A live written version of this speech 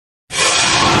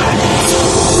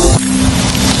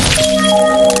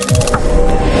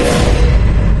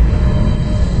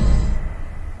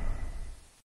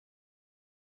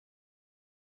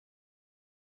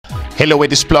Hello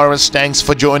explorers, thanks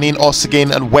for joining us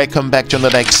again and welcome back to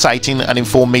another exciting and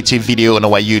informative video on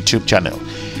our YouTube channel.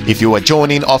 If you are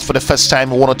joining us for the first time,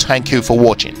 we want to thank you for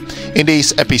watching. In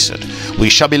this episode, we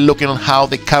shall be looking at how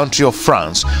the country of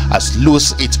France has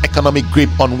lost its economic grip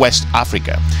on West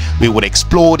Africa. We will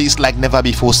explore this like never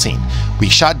before seen. We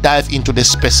shall dive into the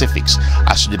specifics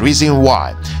as to the reason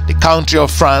why the country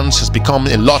of France has become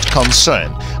a lot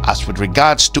concerned as with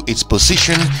regards to its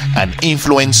position and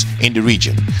influence in the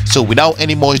region. So without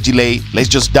any more delay, let's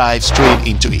just dive straight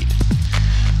into it.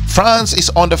 France is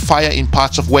under fire in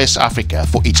parts of West Africa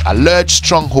for its alleged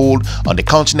stronghold on the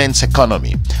continent's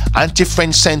economy.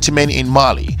 Anti-French sentiment in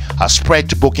Mali has spread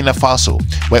to Burkina Faso,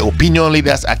 where opinion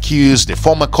leaders accuse the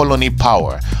former colonial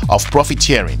power of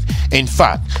profiteering. In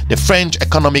fact, the French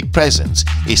economic presence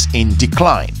is in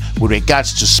decline with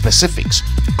regards to specifics.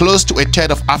 Close to a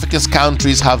third of Africa's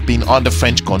countries have been under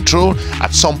French control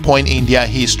at some point in their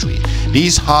history.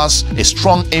 This has a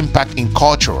strong impact in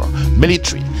cultural,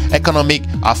 military, economic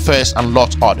affairs and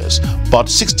lots others. But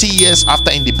 60 years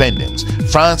after independence,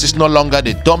 France is no longer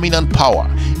the dominant power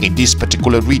in this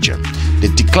particular region.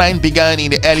 The decline began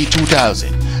in the early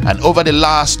 2000s, and over the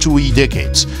last 2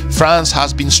 decades, France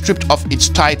has been stripped of its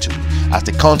title as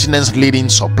the continent's leading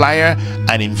supplier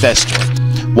and investor.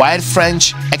 While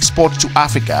French exports to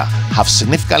Africa have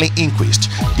significantly increased,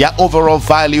 their overall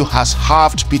value has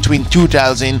halved between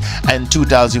 2000 and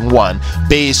 2001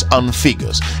 based on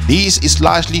figures. This is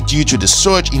largely due to the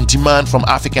surge in demand from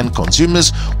African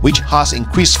consumers, which has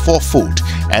increased fourfold,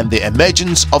 and the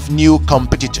emergence of new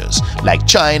competitors like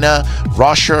China,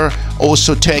 Russia,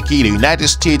 also Turkey, the United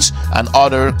States, and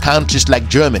other countries like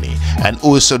Germany, and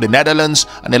also the Netherlands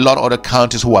and a lot of other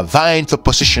countries who are vying for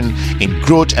position in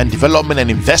growth and development and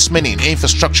investment in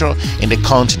infrastructure in the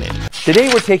continent. Today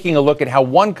we're taking a look at how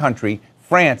one country,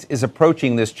 France, is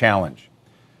approaching this challenge.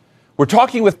 We're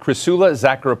talking with Chrysula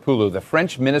Zacharopoulou, the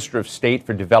French Minister of State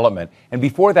for Development, and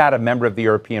before that, a member of the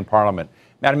European Parliament.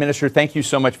 Madam Minister, thank you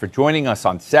so much for joining us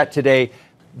on set today.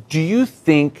 Do you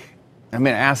think, I'm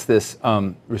going to ask this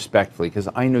respectfully, because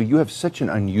I know you have such an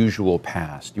unusual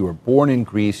past. You were born in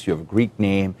Greece, you have a Greek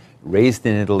name, raised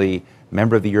in Italy,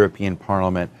 member of the European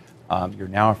Parliament. You're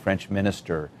now a French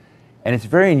minister. And it's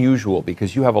very unusual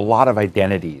because you have a lot of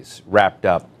identities wrapped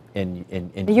up in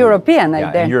European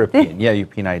identity.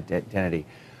 European identity.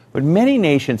 But many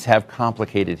nations have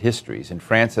complicated histories, and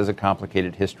France has a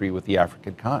complicated history with the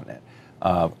African continent,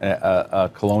 a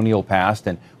colonial past.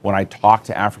 And when I talk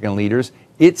to African leaders,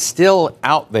 it's still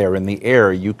out there in the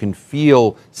air. You can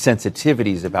feel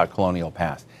sensitivities about colonial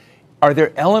past. Are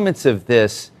there elements of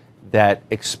this that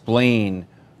explain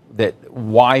that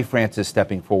why France is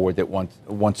stepping forward, that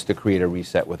wants to create a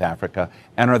reset with Africa?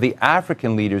 And are the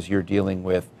African leaders you're dealing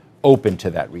with open to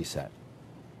that reset?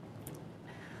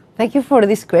 Thank you for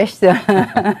this question.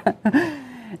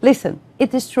 Listen,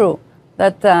 it is true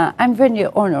that I'm very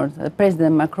honored that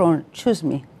President Macron chose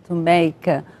me to make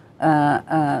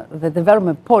the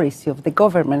development policy of the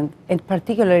government, and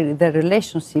particularly the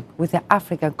relationship with the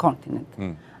African continent.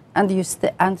 And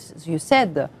as you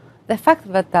said, the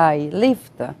fact that I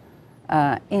lived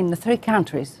in 3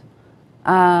 countries,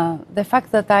 the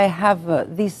fact that I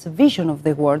have this vision of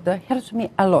the world helps me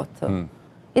a lot.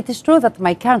 It is true that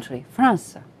my country,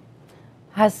 France,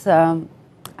 has a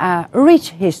rich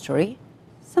history,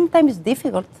 sometimes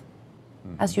difficult.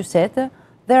 As you said,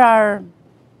 there are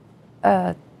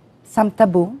some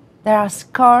taboo, there are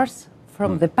scars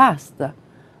from the past.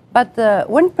 But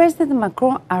when President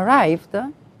Macron arrived,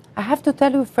 I have to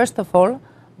tell you, first of all,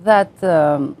 that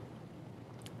the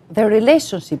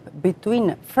relationship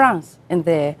between France and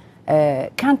the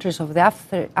countries of the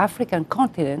African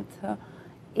continent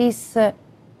was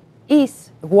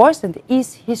and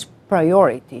is his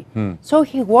priority. So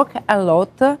he worked a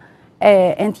lot,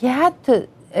 and he had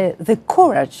the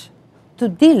courage to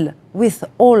deal with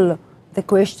all the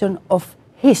question of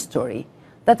history.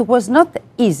 That was not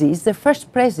easy. He's the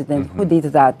first president who did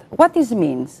that. What this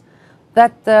means?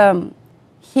 That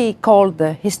he called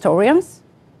the historians.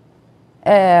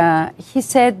 He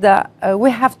said we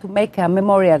have to make a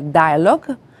memorial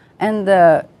dialogue, and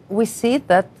we see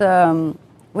that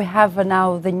we have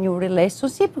now the new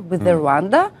relationship with the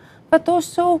Rwanda, but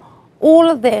also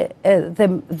all the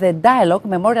dialogue,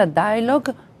 memorial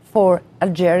dialogue for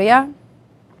Algeria,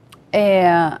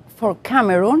 for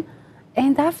Cameroon,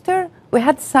 and after we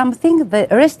had something, the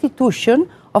restitution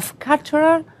of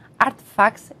cultural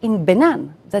artifacts in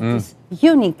Benin that is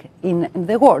unique in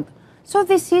the world. So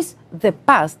this is the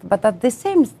past, but at the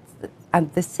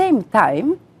same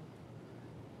time,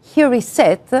 he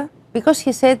reset, because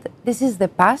he said this is the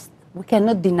past, we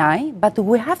cannot deny, but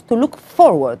we have to look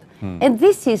forward. And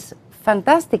this is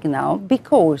fantastic now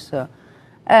because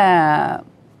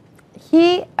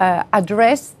he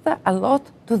addressed a lot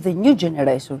to the new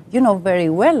generation. You know very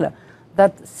well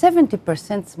that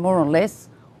 70% more or less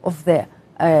of the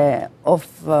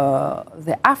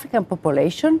African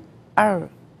population are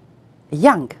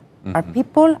young, are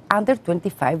people under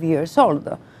 25 years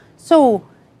old. So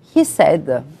he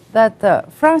said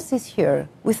that France is here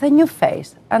with a new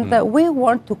face, and we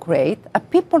want to create a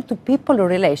people-to-people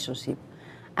relationship.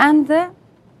 And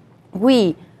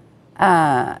we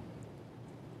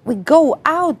go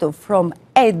out from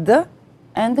aid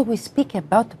and we speak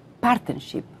about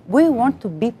partnership. We want to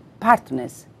be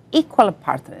partners, equal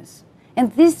partners.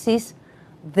 And this is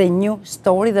the new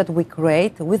story that we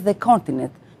create with the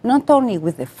continent, not only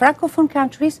with the Francophone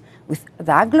countries, with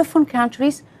the Anglophone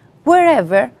countries,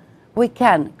 wherever we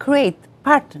can create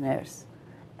partners.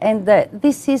 And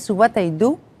this is what I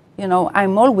do. You know,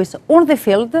 I'm always on the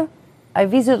field. I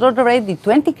visited already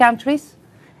 20 countries,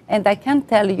 and I can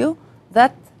tell you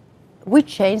that we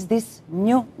change this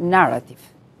new narrative.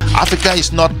 Africa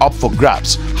is not up for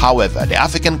grabs. However, the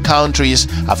African countries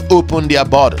have opened their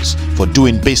borders for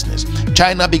doing business.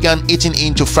 China began eating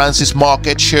into France's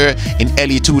market share in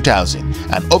early 2000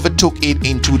 and overtook it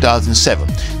in 2007.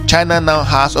 China now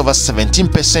has over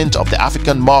 17% of the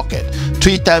African market,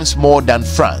 3 times more than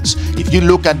France. If you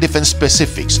look at different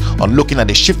specifics on looking at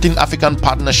the shifting African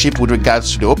partnership with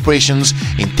regards to the operations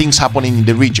in things happening in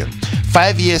the region.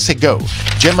 5 years ago,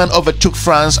 Germany overtook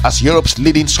France as Europe's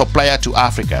leading supplier to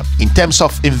Africa in terms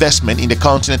of investment in the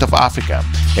continent of Africa.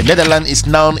 The Netherlands is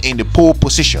now in the pole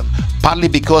position, partly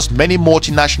because many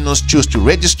multinationals choose to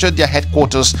register their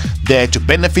headquarters there to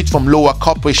benefit from lower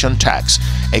corporation tax.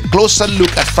 A closer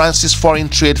look at France's foreign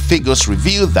trade figures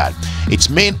reveal that its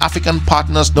main African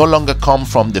partners no longer come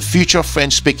from the future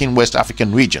French-speaking West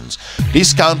African regions.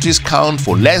 These countries count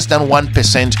for less than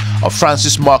 1% of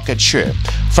France's market share.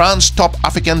 France's top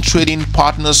African trading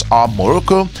partners are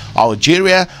Morocco,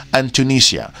 Algeria, and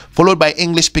Tunisia, followed by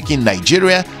English-speaking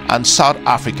Nigeria and South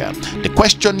Africa. The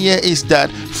question here is that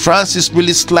France is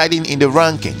really sliding in the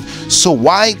ranking. So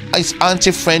why is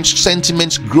anti-French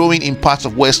sentiment growing in parts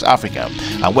of West Africa?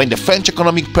 And when the French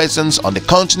economic presence on the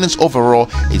continent overall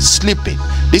is slipping?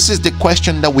 This is the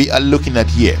question that we are looking at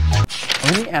here.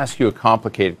 Let me ask you a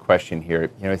complicated question here.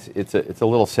 You know, it's a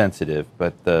little sensitive,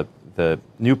 but the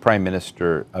new Prime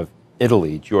Minister of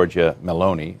Italy, Giorgia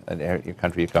Meloni, a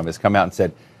country you've come, has come out and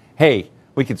said, hey,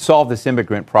 we could solve this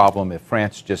immigrant problem if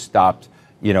France just stopped,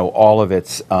 you know, all of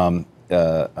its, you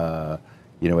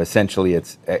know, essentially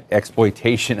its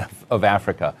exploitation of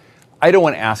Africa. I don't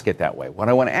want to ask it that way. What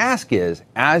I want to ask is,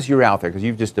 as you're out there, because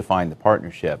you've just defined the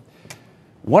partnership,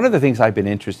 one of the things I've been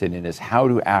interested in is how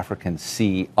do Africans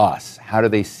see us? How do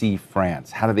they see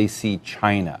France? How do they see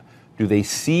China? Do they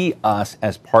see us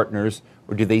as partners,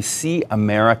 or do they see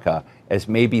America as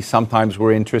maybe sometimes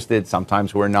we're interested,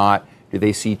 sometimes we're not? Do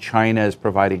they see China as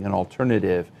providing an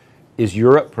alternative? Is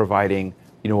Europe providing,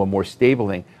 you know, a more stable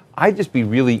thing? I'd just be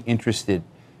really interested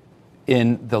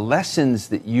in the lessons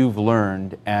that you've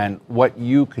learned and what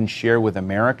you can share with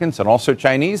Americans and also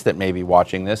Chinese that may be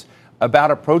watching this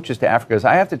about approaches to Africa. Because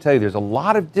I have to tell you, there's a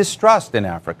lot of distrust in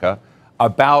Africa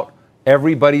about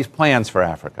everybody's plans for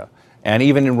Africa. And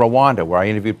even in Rwanda, where I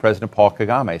interviewed President Paul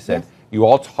Kagame, I said, yes, you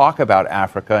all talk about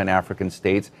Africa and African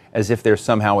states as if they're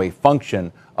somehow a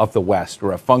function of the West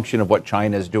or a function of what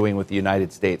China is doing with the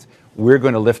United States. We're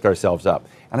going to lift ourselves up.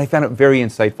 And I found it very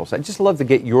insightful. So I'd just love to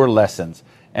get your lessons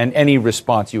and any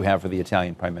response you have for the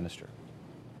Italian Prime Minister.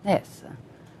 Yes.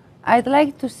 I'd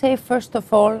like to say, first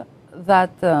of all,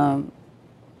 that the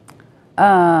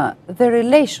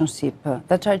relationship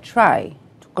that I try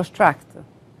to construct,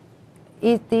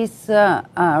 it is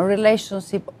a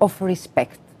relationship of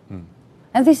respect.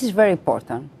 And this is very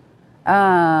important.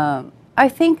 I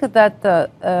think that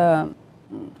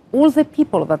all the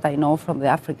people that I know from the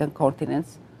African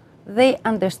continents, they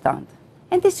understand.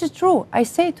 And this is true. I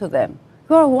say to them,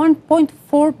 you are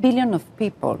 1.4 billion of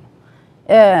people.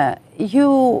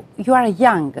 You are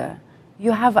young.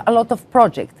 You have a lot of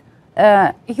projects.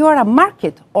 You are a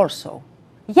market also.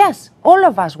 Yes, all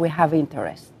of us, we have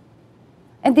interest.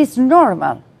 And it's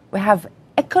normal. We have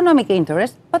economic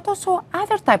interest, but also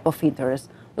other type of interest.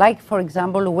 Like, for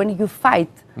example, when you fight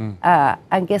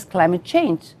against climate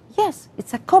change, yes,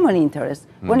 it's a common interest.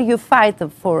 When you fight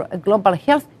for global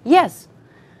health, yes.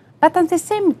 But at the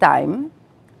same time,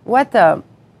 what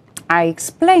I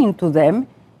explain to them,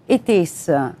 it is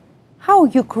how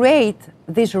you create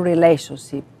this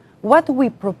relationship. What we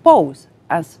propose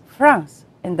as France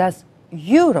and as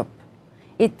Europe,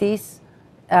 it is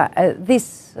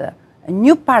this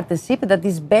new partnership that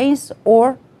is based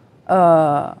on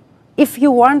if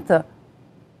you want,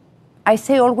 I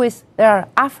say always, there are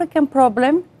African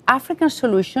problem, African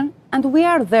solution, and we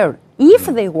are there. If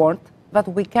they want, that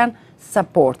we can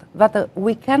support, that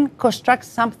we can construct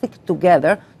something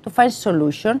together to find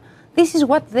solution. This is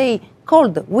what they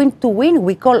called win-to-win.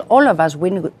 We call all of us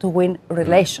win-to-win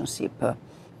relationship.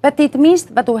 But it means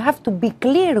that we have to be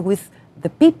clear with the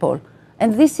people,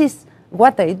 and this is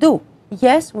what I do.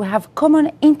 Yes, we have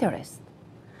common interest.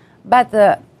 But,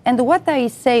 and what I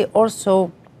say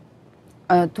also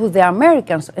to the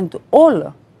Americans and to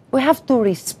all, we have to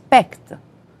respect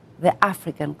the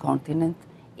African continent.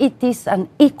 It is an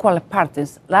equal partner,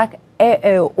 like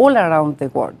all around the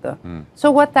world.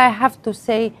 So what I have to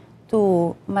say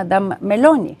to Madame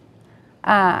Meloni,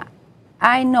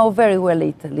 I know very well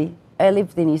Italy. I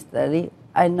lived in Italy.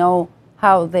 I know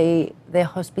how the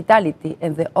hospitality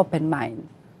and the open mind.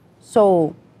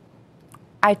 So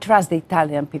I trust the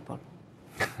Italian people.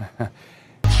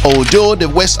 Although the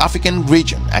West African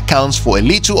region accounts for a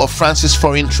little of France's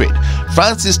foreign trade,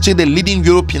 France is still the leading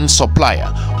European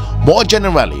supplier. More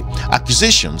generally,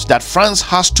 accusations that France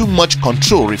has too much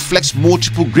control reflects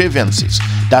multiple grievances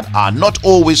that are not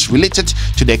always related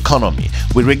to the economy.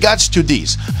 With regards to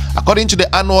this, according to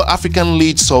the annual African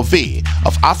Lead Survey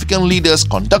of African leaders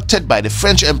conducted by the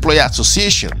French Employer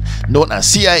Association, known as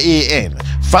CIAN,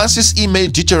 France's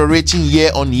image deteriorating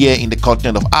year on year in the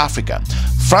continent of Africa.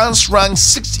 France ranks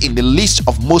 6th in the list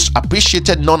of most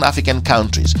appreciated non-African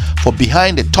countries, for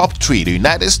behind the top 3, the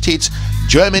United States,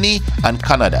 Germany, and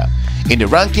Canada. In the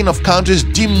ranking of countries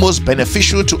deemed most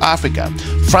beneficial to Africa,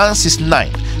 France is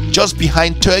 9th, just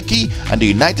behind Turkey and the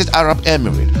United Arab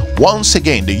Emirates. Once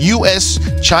again, the US,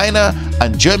 China,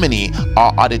 and Germany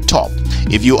are at the top.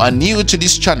 If you are new to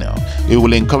this channel, we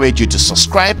will encourage you to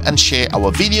subscribe and share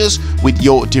our videos with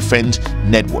your different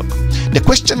network. The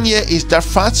question here is that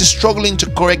France is struggling to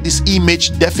correct this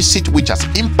image deficit which has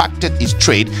impacted its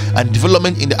trade and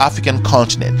development in the African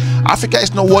continent. Africa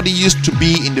is not what it used to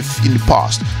be in the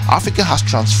past. Africa has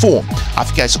transformed.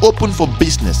 Africa is open for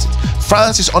businesses.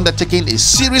 France is undertaking a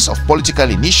series of political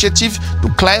initiatives to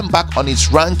climb back on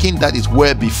its ranking that it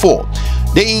were before.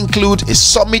 They include a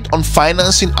summit on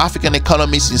financing African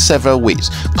economies in several ways,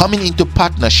 coming into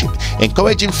partnership,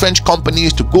 encouraging French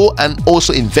companies to go and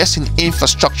also invest in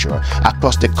infrastructure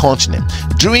across the continent.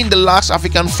 During the last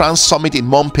African-France summit in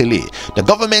Montpellier, the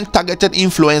government targeted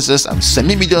influencers and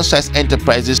semi-medium-sized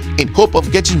enterprises in hope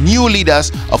of getting new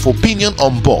leaders of opinion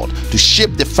on board to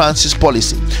shape the France's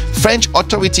policy. French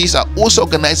authorities are also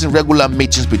organizing regular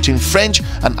meetings between French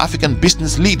and African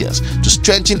business leaders to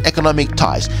strengthen economic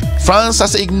ties. France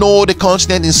has ignored the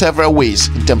continent in several ways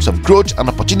in terms of growth and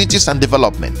opportunities and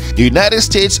development. The United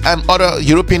States and other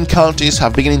European countries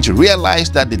have beginning to realize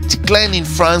that the decline in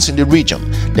France in the region.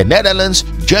 The Netherlands,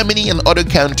 Germany, and other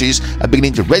countries are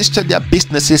beginning to register their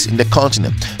businesses in the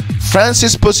continent.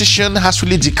 France's position has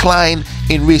really declined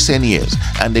in recent years,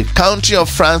 and the country of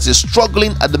France is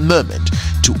struggling at the moment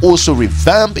to also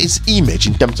revamp its image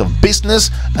in terms of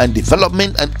business and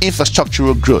development and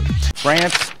infrastructural growth.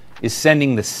 France is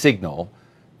sending the signal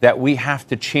that we have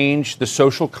to change the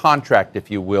social contract, if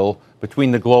you will,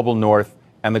 between the global north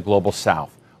and the global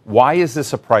south. Why is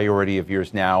this a priority of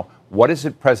yours now? What is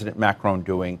it President Macron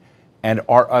doing? And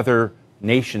are other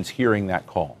nations hearing that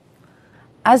call?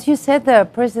 As you said,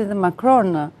 President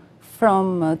Macron,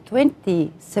 from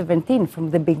 2017, from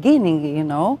the beginning, you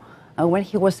know, when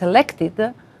he was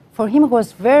elected, for him it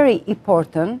was very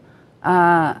important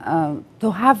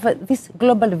to have this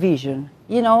global vision.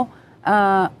 You know,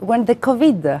 when the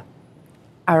COVID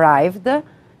arrived,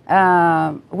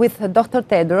 with Dr.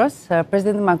 Tedros,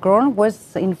 President Macron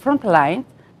was in front line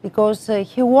because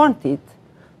he wanted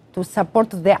to support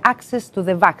the access to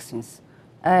the vaccines.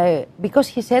 Because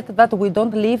he said that we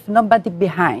don't leave nobody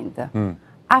behind.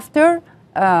 After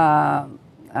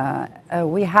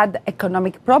we had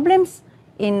economic problems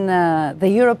in the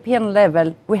European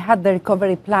level, we had the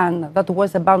recovery plan that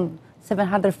was about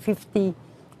 750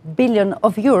 billion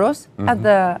of euros.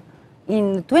 And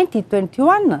in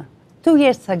 2021, 2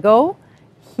 years ago,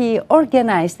 he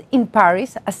organized in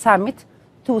Paris a summit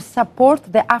to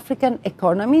support the African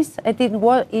economies. And it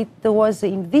was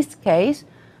in this case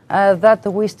that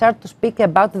we start to speak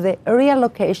about the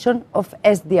reallocation of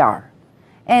SDR.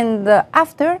 And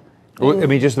after... Well, let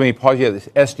me pause you. This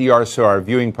SDR, so our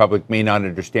viewing public may not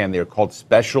understand, they're called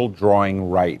special drawing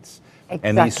rights. Exactly.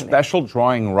 And these special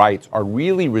drawing rights are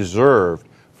really reserved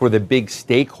for the big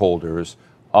stakeholders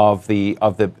of the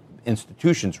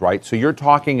institutions, right? So you're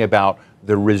talking about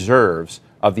the reserves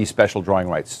of these special drawing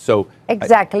rights. So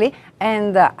exactly.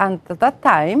 And at that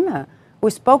time, we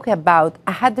spoke about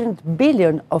 100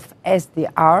 billion of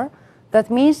SDR. That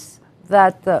means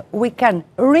that we can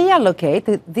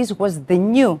reallocate, this was the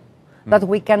new, that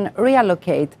we can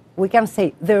reallocate, we can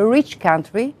say, the rich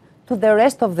country to the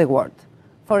rest of the world.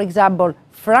 For example,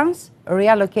 France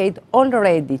reallocate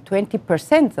already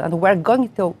 20%, and we're going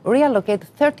to reallocate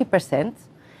 30%,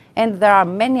 and there are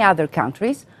many other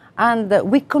countries, and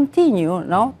we continue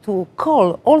to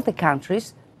call all the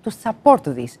countries to support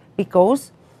this,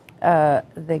 because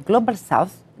the Global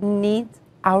South needs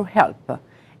our help.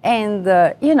 And,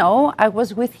 I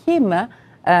was with him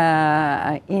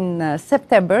in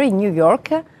September in New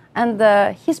York, and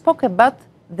he spoke about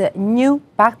the new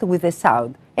pact with the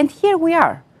South. And here we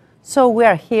are. So we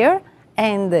are here,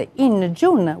 and in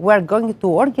June, we're going to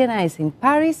organize in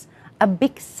Paris a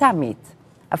big summit,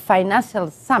 a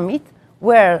financial summit,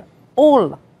 where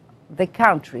all the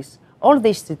countries, all the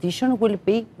institutions will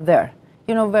be there.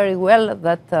 You know very well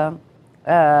that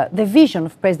the vision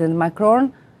of President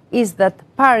Macron is that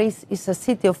Paris is a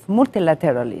city of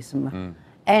multilateralism.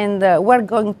 And we're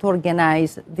going to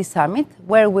organize the summit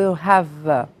where we'll have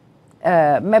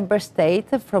member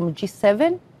states from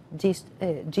G7,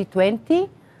 G20,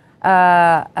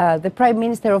 the Prime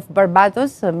Minister of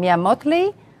Barbados, Mia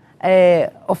Mottley,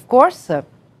 of course,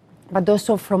 but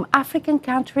also from African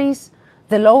countries,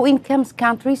 the low-income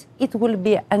countries. It will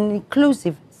be an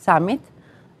inclusive summit,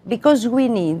 because we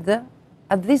need,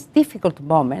 at this difficult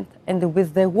moment, and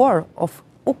with the war of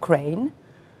Ukraine,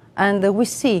 and we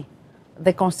see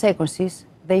the consequences,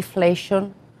 the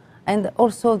inflation, and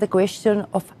also the question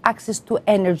of access to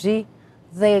energy,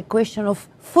 the question of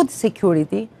food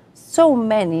security, so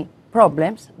many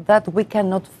problems that we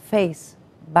cannot face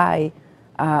by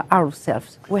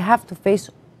ourselves. We have to face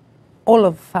all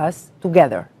of us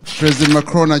together. President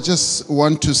Macron, I just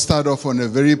want to start off on a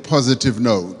very positive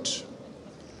note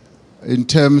in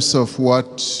terms of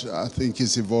what I think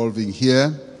is evolving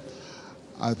here.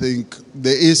 I think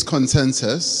there is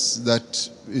consensus that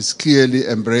is clearly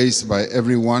embraced by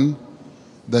everyone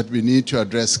that we need to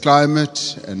address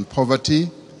climate and poverty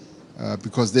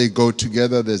because they go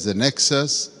together. There's a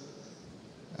nexus.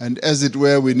 And as it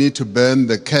were, we need to burn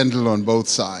the candle on both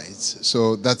sides.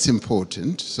 So that's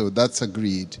important. So that's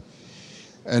agreed.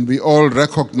 And we all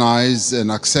recognize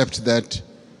and accept that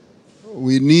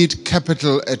we need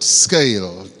capital at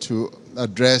scale to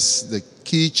address the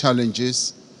key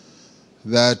challenges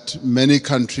that many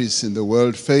countries in the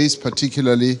world face,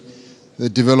 particularly the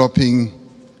developing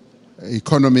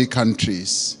economy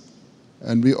countries.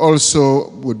 And we also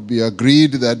would be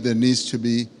agreed that there needs to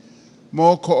be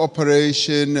more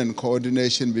cooperation and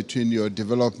coordination between your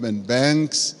development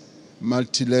banks,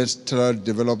 multilateral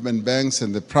development banks,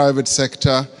 and the private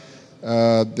sector.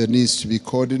 There needs to be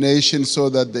coordination so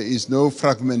that there is no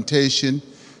fragmentation,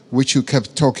 which you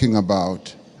kept talking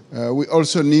about. We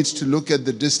also need to look at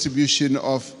the distribution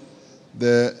of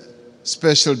the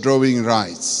special drawing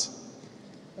rights.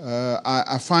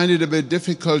 I find it a bit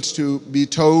difficult to be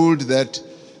told that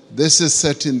this is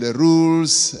set in the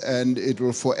rules and it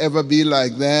will forever be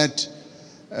like that,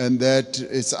 and that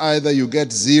it's either you get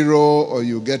 0 or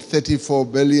you get 34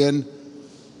 billion.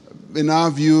 In our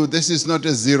view, this is not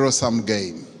a zero-sum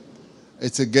game.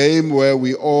 It's a game where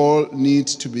we all need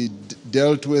to be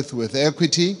dealt with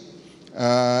equity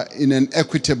in an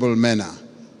equitable manner.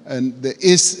 And there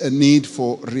is a need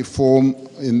for reform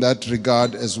in that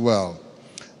regard as well.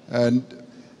 And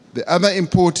the other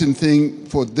important thing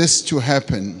for this to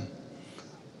happen,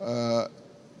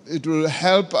 it will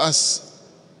help us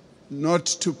not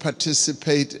to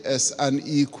participate as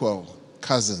unequal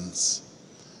cousins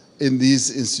in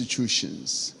these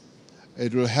institutions.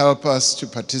 It will help us to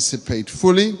participate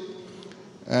fully,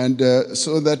 and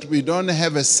so that we don't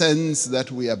have a sense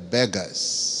that we are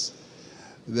beggars,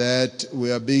 that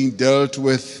we are being dealt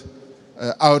with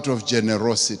out of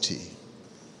generosity.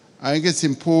 I think it's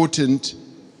important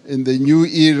in the new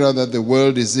era that the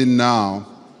world is in now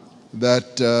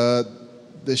that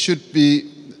there should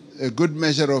be a good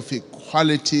measure of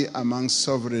equality among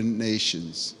sovereign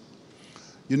nations.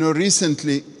 You know,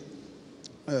 recently,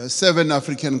 7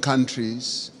 African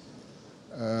countries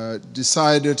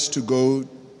decided to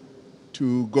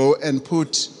go and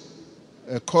put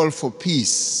a call for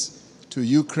peace to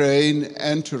Ukraine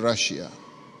and to Russia.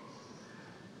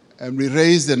 And we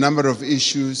raised a number of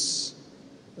issues.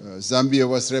 Zambia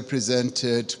was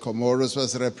represented, Comoros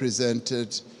was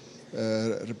represented,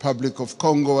 Republic of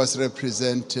Congo was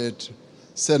represented,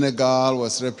 Senegal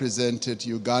was represented,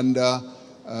 Uganda,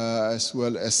 as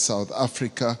well as South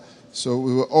Africa. So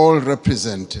we were all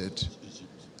represented,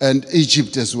 and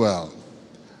Egypt as well.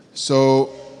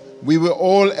 So we were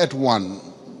all at one,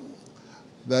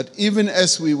 that even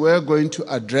as we were going to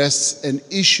address an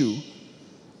issue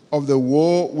of the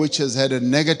war, which has had a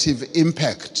negative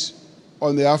impact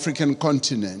on the African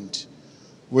continent,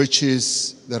 which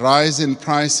is the rise in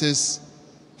prices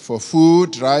for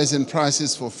food, rise in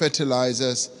prices for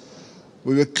fertilizers,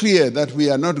 we were clear that we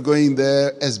are not going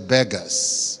there as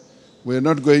beggars. We are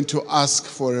not going to ask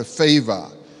for a favor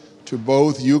to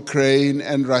both Ukraine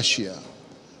and Russia.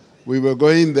 We were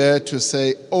going there to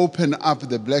say, open up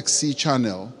the Black Sea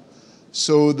Channel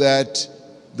so that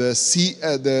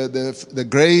the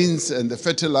grains and the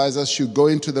fertilizers should go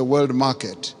into the world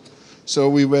market. So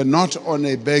we were not on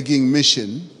a begging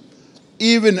mission,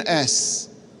 even as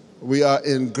we are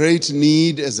in great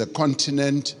need as a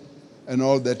continent and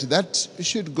all that. That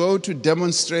should go to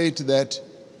demonstrate that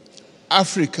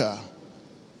Africa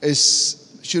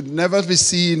should never be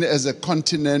seen as a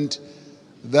continent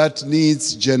that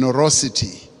needs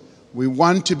generosity. We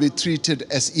want to be treated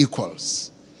as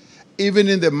equals. Even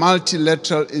in the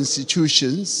multilateral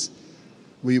institutions,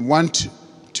 we want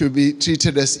to be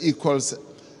treated as equals.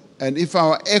 And if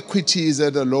our equity is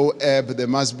at a low ebb, there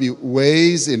must be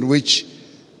ways in which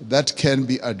that can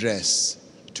be addressed.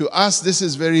 To us, this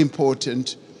is very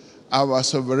important. Our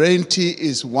sovereignty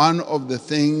is one of the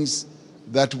things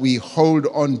that we hold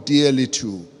on dearly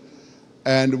to.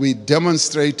 And we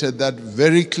demonstrated that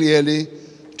very clearly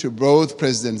to both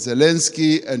President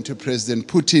Zelensky and to President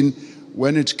Putin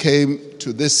when it came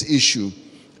to this issue.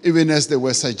 Even as there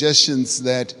were suggestions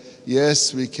that,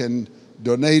 yes, we can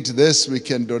donate this, we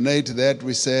can donate that,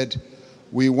 we said,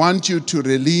 we want you to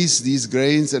release these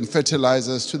grains and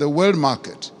fertilizers to the world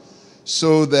market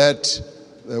so that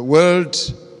the world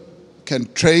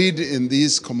can trade in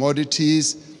these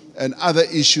commodities and other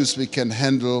issues we can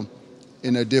handle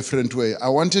in a different way. I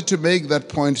wanted to make that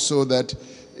point so that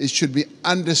it should be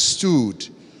understood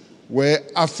where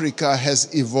Africa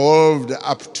has evolved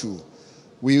up to.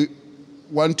 We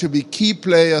want to be key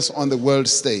players on the world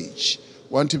stage,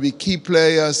 want to be key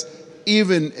players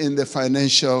even in the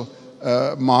financial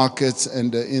markets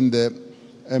and in the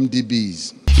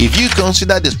MDBs. If you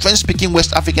consider the French-speaking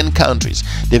West African countries,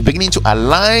 they're beginning to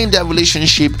align their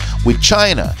relationship with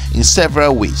China in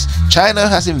several ways. China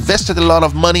has invested a lot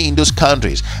of money in those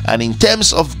countries, and in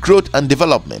terms of growth and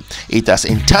development, it has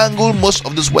entangled most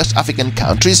of those West African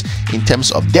countries in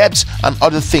terms of debts and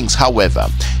other things. However,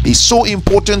 it's so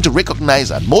important to recognize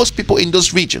that most people in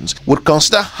those regions would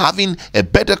consider having a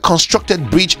better constructed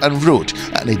bridge and road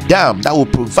and a dam that will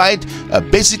provide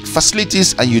basic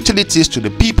facilities and utilities to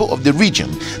the people of the region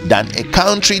than a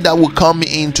country that will come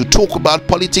in to talk about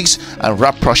politics and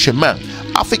rapprochement.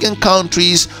 African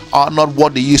countries are not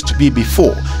what they used to be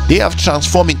before. They have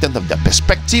transformed in terms of their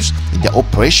perspectives, in their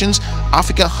operations.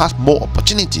 Africa has more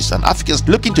opportunities, and Africa is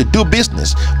looking to do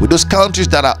business with those countries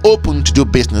that are open to do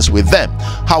business with them.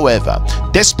 However,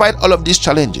 despite all of these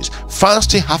challenges, France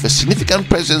still have a significant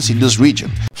presence in this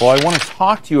region. Well, I want to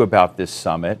talk to you about this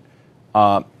summit,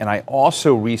 and I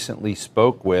also recently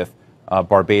spoke with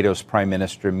Barbados Prime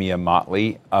Minister Mia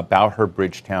Mottley about her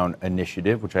Bridgetown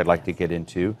initiative, which I'd like to get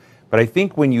into. But I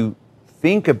think when you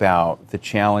think about the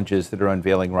challenges that are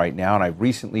unveiling right now, and I've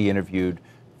recently interviewed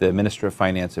the Minister of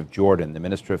Finance of Jordan, the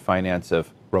Minister of Finance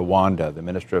of Rwanda, the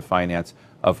Minister of Finance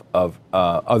of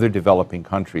other developing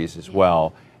countries as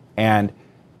well, and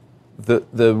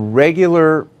the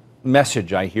regular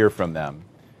message I hear from them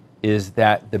is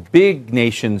that the big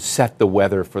nations set the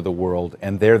weather for the world,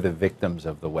 and they're the victims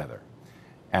of the weather.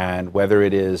 And whether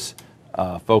it is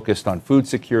focused on food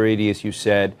security, as you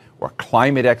said, or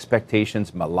climate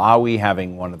expectations, Malawi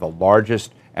having one of the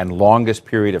largest and longest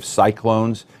period of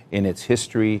cyclones in its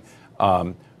history.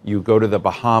 You go to the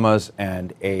Bahamas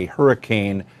and a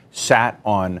hurricane sat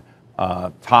on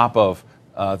top of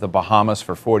the Bahamas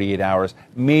for 48 hours.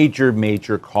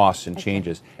 Major costs and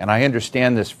changes. And I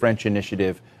understand this French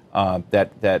initiative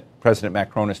that President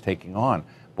Macron is taking on.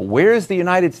 But where is the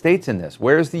United States in this?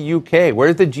 Where is the UK? Where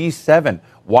is the G7?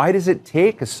 Why does it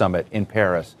take a summit in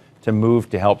Paris to move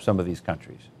to help some of these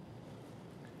countries?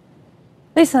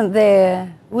 Listen,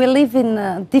 we live in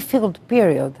a difficult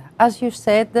period. As you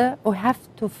said, we have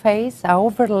to face an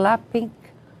overlapping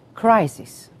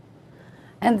crisis.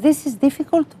 And this is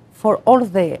difficult for all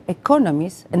the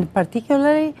economies, and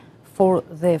particularly for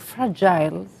the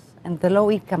fragile and the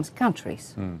low-income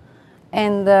countries.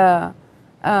 And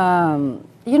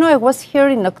you know, I was here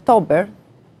in October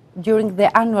during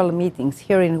the annual meetings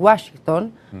here in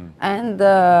Washington, and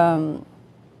the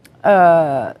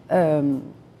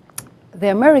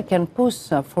American push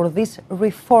for this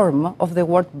reform of the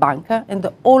World Bank and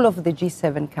all of the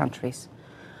G7 countries.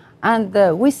 And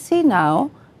we see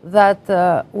now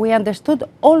that we understood,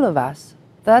 all of us,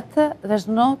 that there's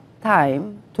no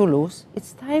time to lose.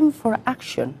 It's time for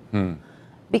action.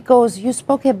 because you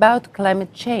spoke about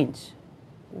climate change.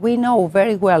 We know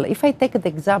very well, if I take the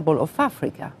example of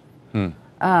Africa,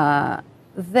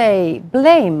 they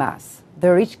blame us,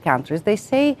 the rich countries. They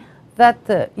say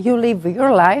that you live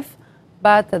your life,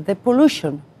 but the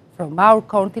pollution from our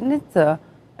continent,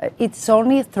 it's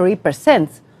only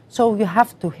 3%. So you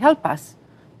have to help us,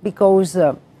 because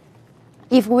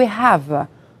if we have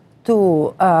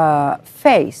to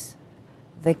face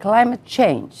the climate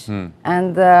change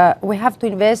and we have to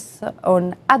invest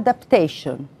on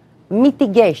adaptation,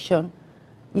 mitigation,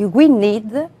 we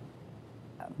need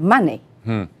money.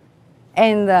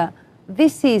 And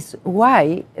this is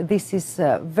why this is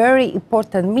a very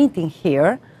important meeting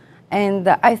here. And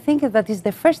I think that is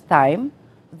the first time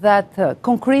that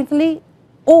concretely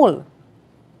all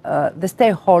the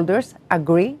stakeholders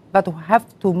agree that we have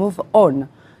to move on.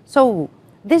 So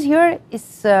this year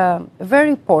is very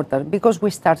important because we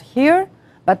start here,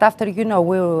 but after, you know,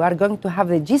 we are going to have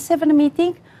the G7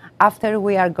 meeting, after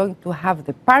we are going to have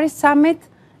the Paris Summit,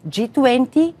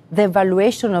 G20, the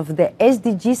evaluation of the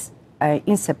SDGs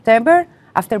in September,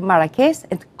 after Marrakesh,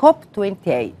 and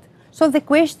COP28. So the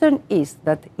question is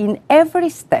that in every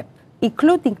step,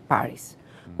 including Paris,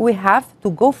 we have to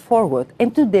go forward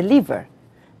and to deliver.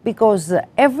 Because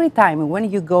every time when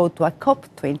you go to a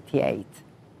COP28,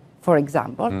 for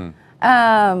example,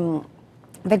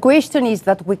 the question is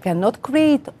that we cannot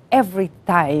create every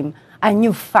time a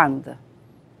new fund.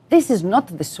 This is not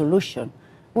the solution.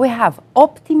 We have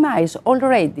optimized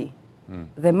already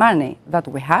the money that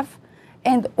we have.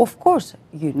 And of course,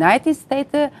 United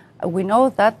States, we know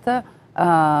that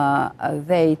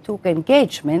they took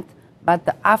engagement,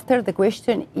 but after the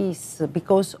question is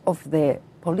because of the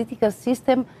political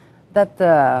system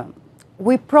that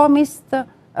we promised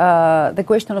the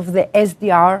question of the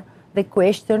SDR, the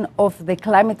question of the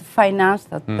climate finance,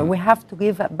 that we have to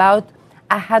give about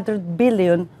 $100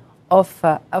 billion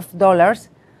of dollars.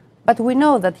 But we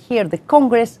know that here the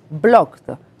Congress blocked.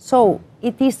 So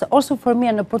it is also for me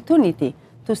an opportunity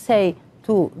to say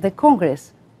to the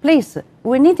Congress, please,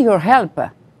 we need your help.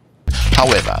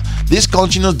 However, this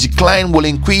continuous decline will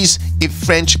increase if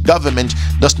French government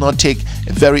does not take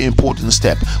a very important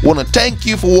step. I want to thank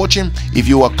you for watching. If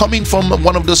you are coming from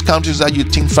one of those countries that you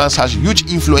think France has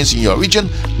huge influence in your region,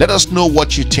 let us know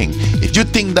what you think. If you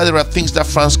think that there are things that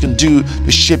France can do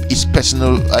to shape its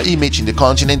personal image in the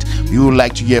continent, we would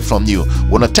like to hear from you. I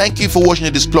want to thank you for watching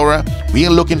The Explorer. We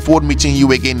are looking forward to meeting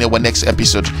you again in our next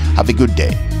episode. Have a good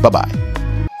day. Bye-bye.